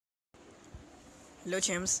Hello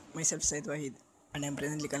champs, myself Said Wahid and I am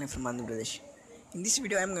presently calling from Andhra Pradesh. In this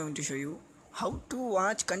video I am going to show you how to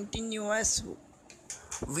watch continuous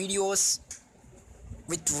videos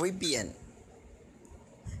with VPN.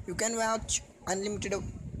 You can watch unlimited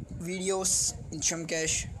videos in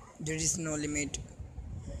champcash, there is no limit.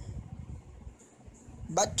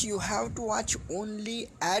 But you have to watch only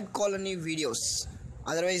ad colony videos,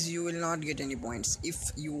 otherwise you will not get any points. If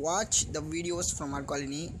you watch the videos from ad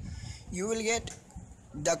colony, you will get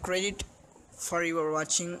the credit for your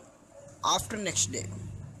watching after next day.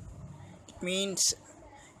 It means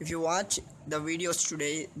if you watch the videos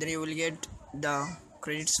today, then you will get the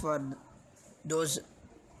credits for those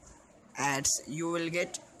ads. You will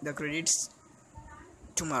get the credits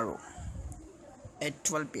tomorrow at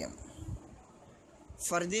 12 p.m.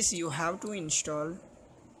 For this you have to install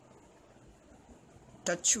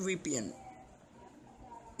touch VPN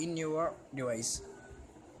in your device.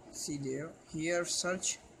 See there, here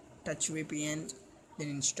search touch VPN, then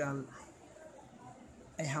install.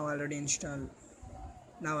 I have already installed.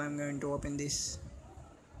 Now I am going to open this.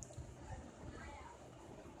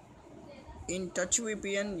 In touch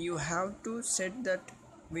VPN you have to set that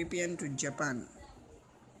VPN to Japan.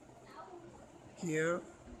 Here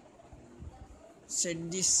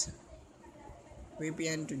set this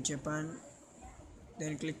VPN to Japan,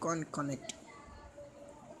 then click on connect.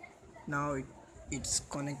 Now it's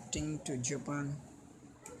connecting to Japan.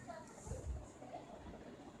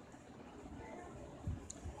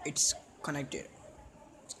 It's connected.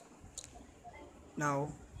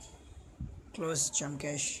 Now close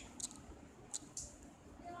champcash,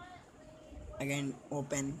 again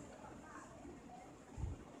open.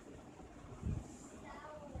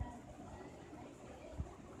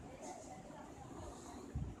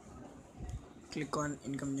 Click on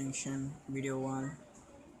in conjunction video wall.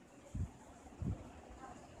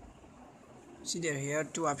 See there, here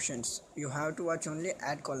two options. You have to watch only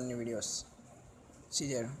ad colony videos.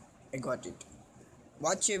 See there, I got it.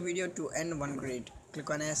 Watch a video to earn 1 credit. Click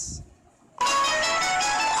on S.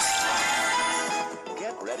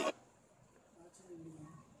 Get ready.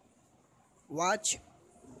 Watch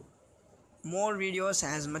more videos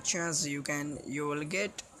as much as you can. You will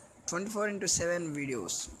get 24/7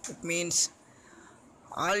 videos. It means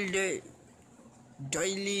all day,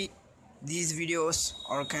 daily, these videos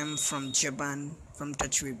are come from Japan, from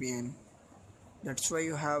touch VPN. That's why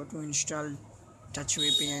you have to install touch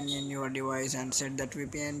VPN in your device and set that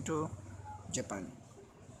VPN to Japan,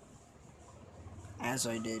 as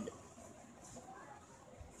I did.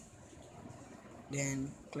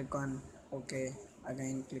 Then click on OK.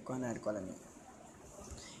 Again click on add colony.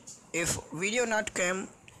 If video not come,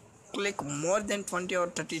 click more than 20 or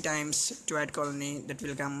 30 times to add colony. That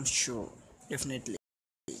will come sure, definitely.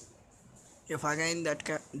 If again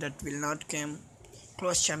that will not come,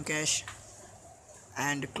 close champcash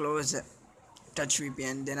and close touch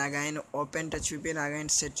VPN. Then again open touch VPN, again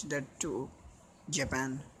set that to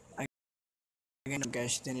Japan, again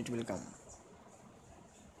champcash, then it will come.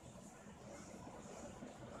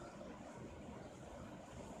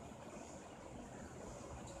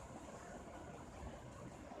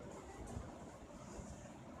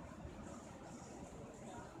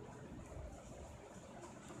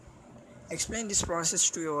 Explain this process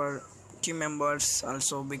to your team members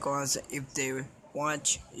also, because if they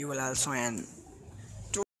watch, you will also earn.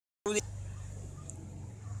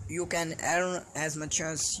 You can earn as much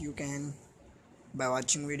as you can by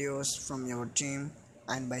watching videos from your team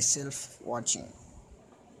and by self watching.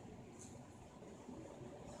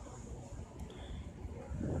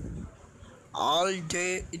 All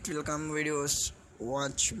day it will come videos.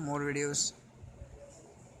 Watch more videos.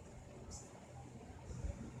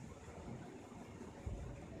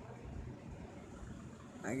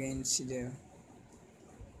 Again see there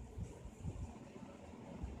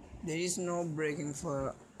is no breaking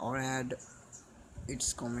for our ad.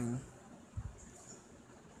 It's coming.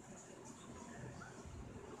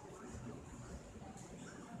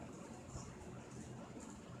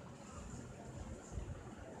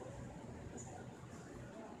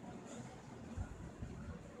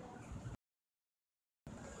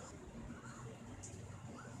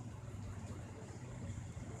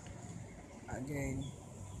 Again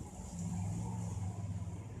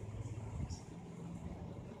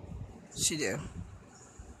see there,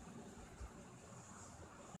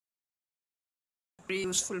 very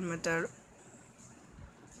useful method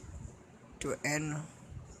to earn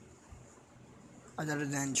other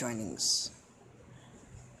than joinings.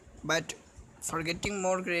 But for getting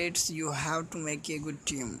more grades you have to make a good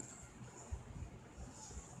team,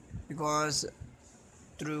 because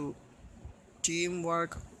through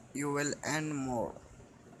teamwork you will earn more.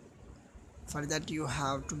 For that you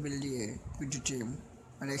have to build a video team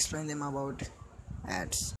and explain them about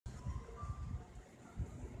ads.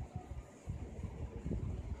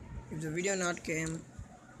 If the video not came,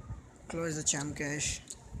 close the champcash,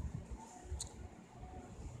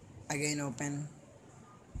 again open,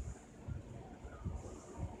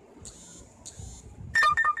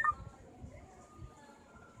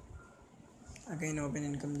 again open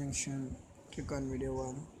income junction, click on video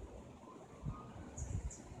 1,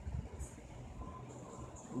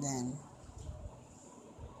 then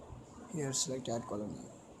here select ad colony.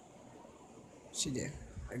 See there,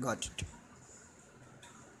 I got it.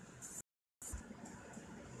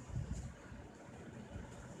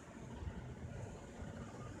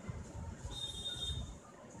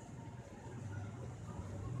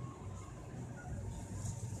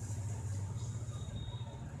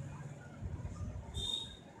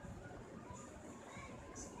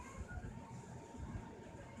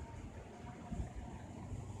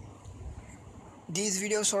 These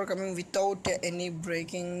videos are coming without any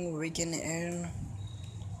breaking. We can earn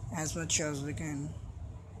as much as we can.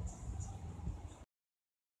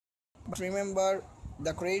 But remember,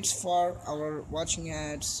 the credits for our watching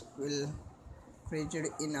ads will created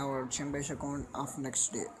in our champcash account of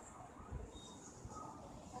next day.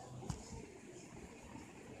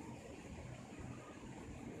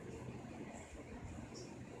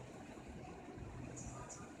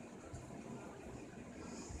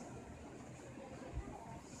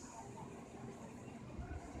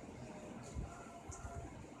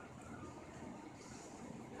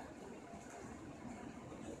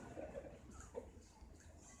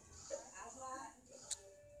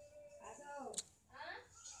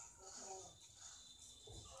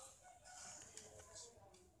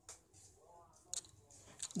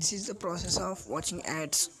 This is the process of watching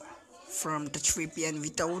ads from Touch VPN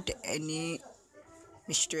without any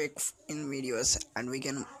mistake in videos, and we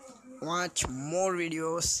can watch more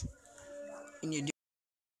videos in a day.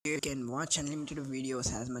 We can watch unlimited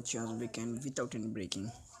videos as much as we can without any breaking.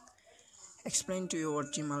 Explain to your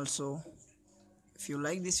team also. If you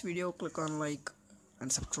like this video, click on like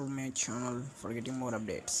and subscribe my channel for getting more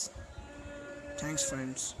updates. Thanks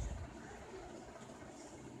friends.